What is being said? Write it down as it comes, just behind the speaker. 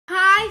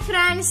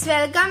friends,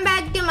 welcome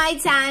back to my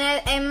channel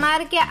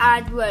MRK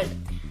Art World.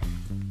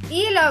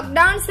 ഈ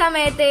lockdown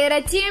സമയത്ത്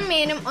ഇറച്ചിയും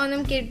മീനും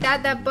ഒന്നും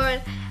കിട്ടാത്തപ്പോൾ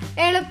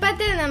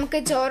എളുപ്പത്തിൽ നമുക്ക്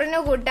ചോറിനു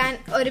കൂട്ടാൻ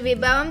ഒരു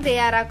വിഭവം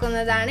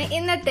തയ്യാറാക്കുന്നതാണ്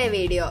ഇന്നത്തെ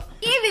വീഡിയോ.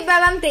 ഈ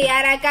വിഭവം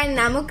തയ്യാറാക്കാൻ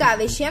നമുക്ക്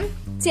ആവശ്യം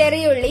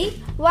ചെറിയുള്ളി,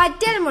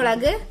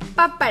 വറ്റൽമുളക്,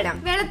 പപ്പടം.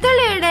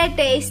 വെളുത്തുള്ളിയുടെ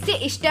ടേസ്റ്റ്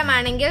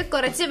ഇഷ്ടമാണെങ്കിൽ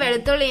കുറച്ച്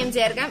വെളുത്തുള്ളിയും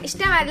ചേർക്കാം,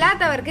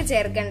 ഇഷ്ടമല്ലാത്തവർക്ക്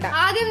ചേർക്കണ്ട.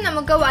 ആദ്യം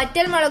നമുക്ക്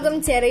വറ്റൽമുളകും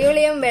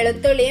ചെറിയുള്ളിയും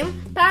വെളുത്തുള്ളിയും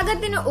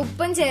പാകത്തിന്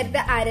ഉപ്പും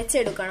ചേർത്ത്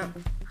അരച്ചെടുക്കണം.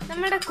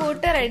 നമ്മുടെ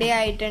കൂട്ട് റെഡി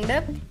ആയിട്ടുണ്ട്.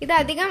 ഇത്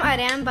അധികം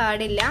അരയാൻ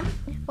പാടില്ല,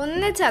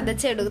 ഒന്ന്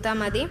ചതച്ചെടുത്താൽ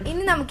മതി.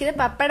 ഇനി നമുക്കിത്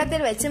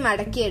പപ്പടത്തിൽ വെച്ച്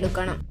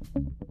മടക്കിയെടുക്കണം.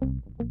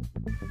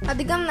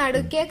 അധികം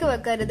നടുക്കേക്ക്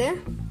വെക്കരുത്,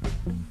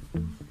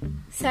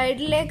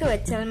 സൈഡിലേക്ക്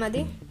വെച്ചാൽ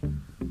മതി.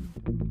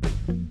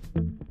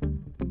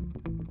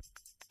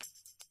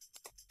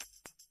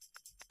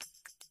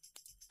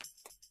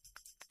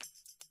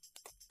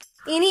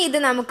 ഇനി ഇത്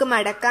നമുക്ക്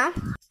മടക്കാം.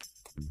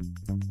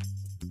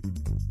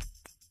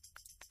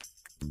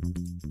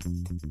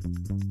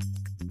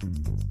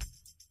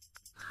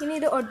 ഇനി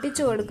ഇത്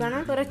ഒട്ടിച്ചു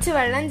കൊടുക്കണം. കുറച്ച്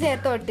വെള്ളം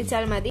ചേർത്ത്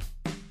ഒട്ടിച്ചാൽ മതി.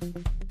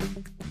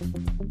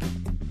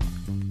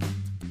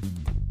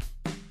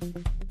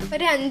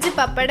 ഒരു 5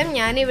 പപ്പടം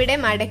ഞാനിവിടെ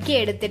മടക്കി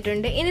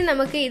എടുത്തിട്ടുണ്ട്. ഇനി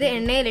നമുക്ക് ഇത്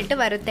എണ്ണയിലിട്ട്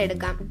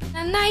വറുത്തെടുക്കാം.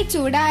 നന്നായി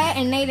ചൂടായ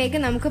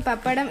എണ്ണയിലേക്ക് നമുക്ക്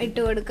പപ്പടം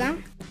ഇട്ട് കൊടുക്കാം.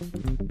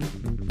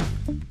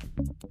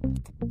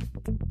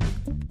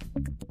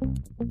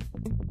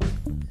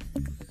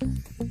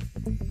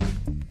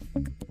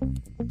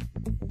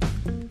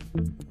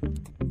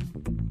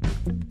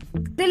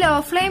 ഇത് ലോ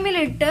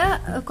ഫ്ലെയിമിലിട്ട്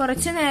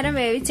കുറച്ചു നേരം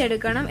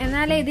വേവിച്ചെടുക്കണം,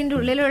 എന്നാലേ ഇതിന്റെ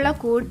ഉള്ളിലുള്ള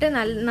കൂട്ട്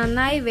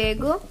നന്നായി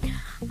വേകൂ.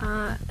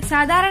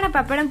 സാധാരണ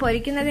പപ്പടം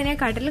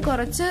പൊരിക്കുന്നതിനെക്കാട്ടിൽ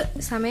കുറച്ച്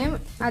സമയം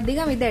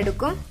അധികം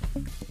ഇതെടുക്കും.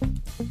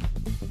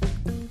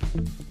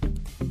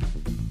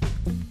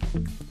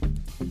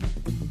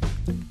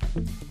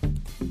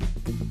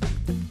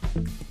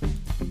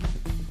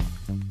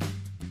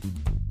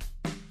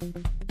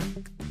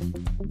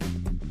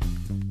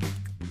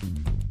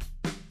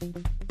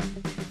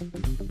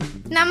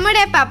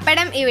 നമ്മുടെ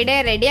പപ്പടം ഇവിടെ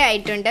റെഡി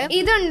ആയിട്ടുണ്ട്.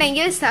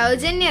 ഇതുണ്ടെങ്കിൽ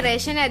സൗജന്യ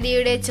റേഷൻ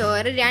അരിയുടെ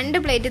ചോറ് 2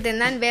 പ്ലേറ്റ്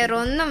തിന്നാൻ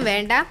വേറൊന്നും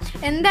വേണ്ട.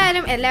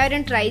 എന്തായാലും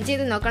എല്ലാവരും ട്രൈ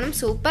ചെയ്ത് നോക്കണം,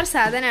 സൂപ്പർ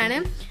സാധനമാണ്.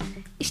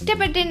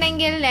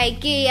 ഇഷ്ടപ്പെട്ടിട്ടുണ്ടെങ്കിൽ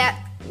ലൈക്ക് ചെയ്യുക.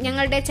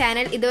 ഞങ്ങളുടെ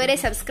ചാനൽ ഇതുവരെ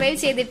സബ്സ്ക്രൈബ്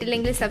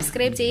ചെയ്തിട്ടില്ലെങ്കിൽ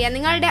സബ്സ്ക്രൈബ് ചെയ്യുക.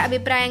 നിങ്ങളുടെ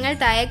അഭിപ്രായങ്ങൾ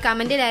താഴെ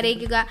കമന്റിൽ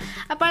അറിയിക്കുക.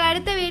 അപ്പോൾ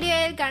അടുത്ത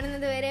വീഡിയോയിൽ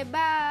കാണുന്നത് വരെ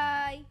ബൈ.